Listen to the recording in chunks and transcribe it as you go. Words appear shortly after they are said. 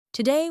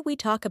Today we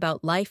talk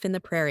about life in the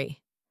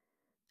prairie.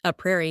 A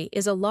prairie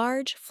is a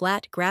large,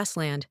 flat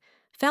grassland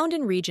found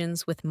in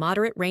regions with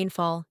moderate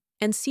rainfall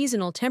and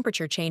seasonal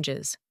temperature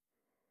changes.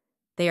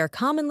 They are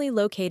commonly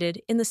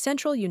located in the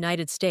central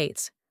United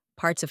States,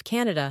 parts of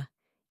Canada,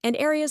 and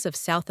areas of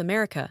South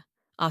America,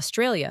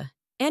 Australia,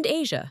 and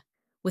Asia,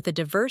 with a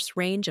diverse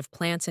range of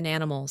plants and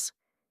animals.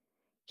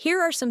 Here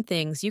are some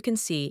things you can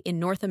see in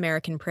North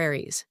American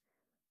prairies.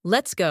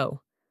 Let's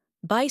go!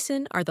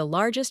 Bison are the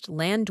largest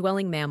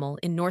land-dwelling mammal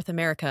in North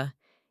America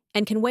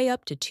and can weigh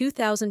up to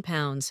 2,000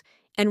 pounds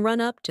and run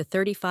up to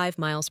 35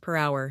 miles per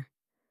hour.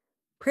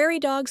 Prairie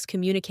dogs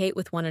communicate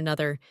with one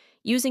another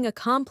using a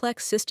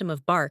complex system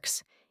of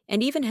barks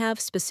and even have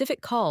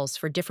specific calls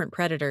for different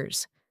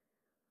predators.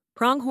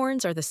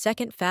 Pronghorns are the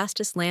second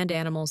fastest land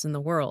animals in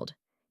the world,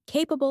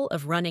 capable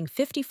of running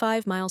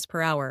 55 miles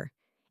per hour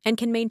and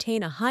can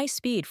maintain a high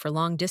speed for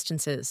long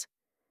distances.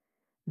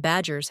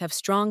 Badgers have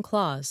strong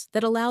claws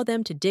that allow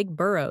them to dig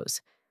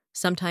burrows,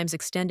 sometimes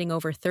extending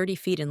over 30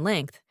 feet in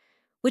length,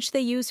 which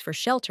they use for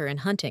shelter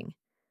and hunting.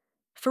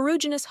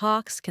 Ferruginous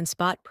hawks can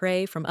spot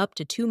prey from up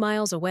to 2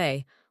 miles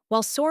away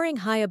while soaring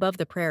high above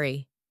the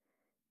prairie.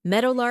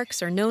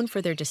 Meadowlarks are known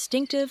for their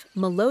distinctive,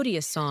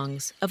 melodious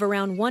songs of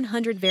around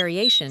 100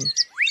 variation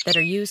that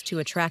are used to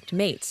attract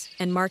mates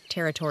and mark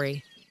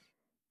territory.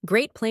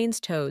 Great Plains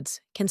toads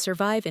can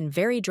survive in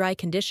very dry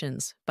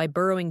conditions by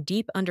burrowing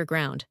deep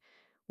underground,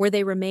 where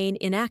they remain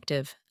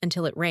inactive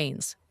until it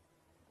rains.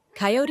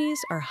 Coyotes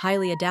are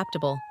highly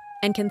adaptable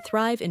and can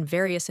thrive in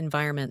various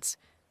environments,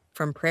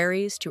 from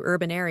prairies to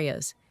urban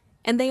areas,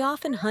 and they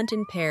often hunt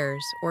in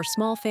pairs or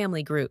small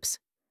family groups.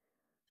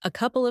 A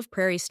couple of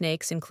prairie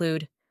snakes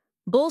include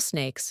bull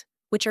snakes,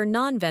 which are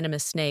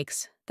non-venomous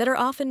snakes that are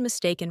often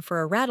mistaken for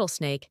a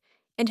rattlesnake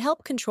and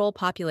help control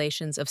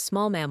populations of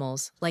small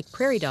mammals like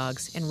prairie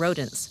dogs and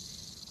rodents.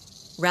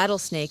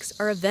 Rattlesnakes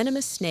are a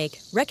venomous snake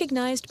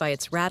recognized by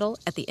its rattle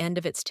at the end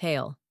of its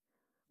tail.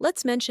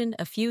 Let's mention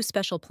a few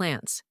special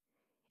plants.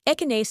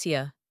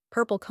 Echinacea,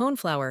 purple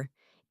coneflower,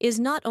 is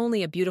not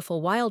only a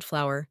beautiful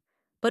wildflower,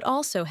 but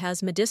also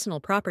has medicinal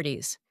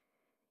properties.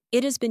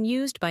 It has been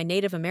used by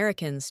Native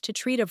Americans to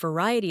treat a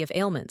variety of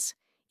ailments,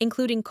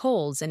 including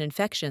colds and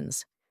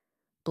infections.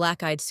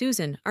 Black-eyed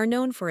Susan are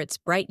known for its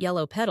bright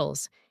yellow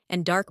petals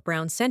and dark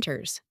brown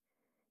centers.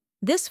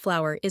 This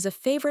flower is a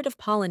favorite of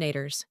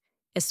pollinators,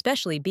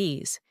 especially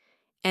bees,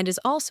 and is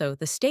also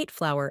the state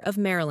flower of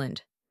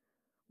Maryland.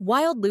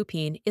 Wild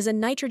lupine is a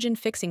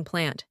nitrogen-fixing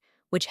plant,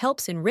 which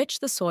helps enrich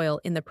the soil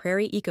in the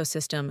prairie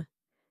ecosystem.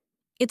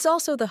 It's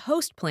also the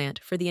host plant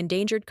for the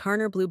endangered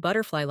Karner blue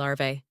butterfly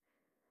larvae.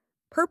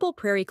 Purple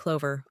prairie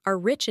clover are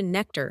rich in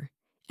nectar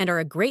and are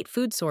a great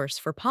food source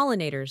for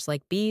pollinators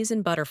like bees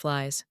and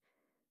butterflies.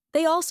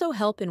 They also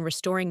help in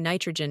restoring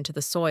nitrogen to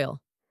the soil.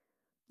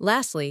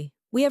 Lastly,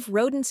 we have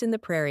rodents in the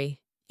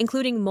prairie,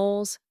 including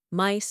moles,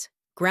 mice,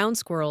 ground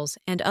squirrels,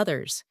 and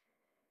others.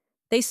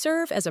 They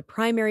serve as a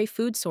primary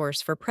food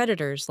source for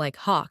predators like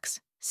hawks,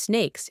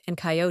 snakes, and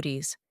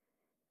coyotes.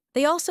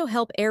 They also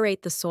help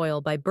aerate the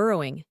soil by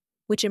burrowing,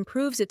 which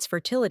improves its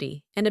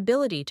fertility and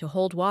ability to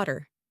hold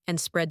water and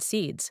spread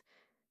seeds,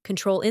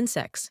 control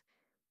insects,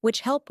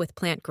 which help with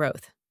plant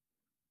growth.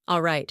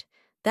 All right,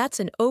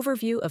 that's an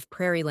overview of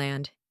prairie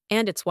land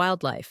and its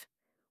wildlife.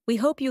 We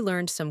hope you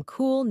learned some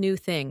cool new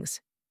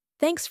things.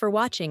 Thanks for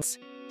watching.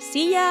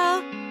 See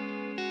ya!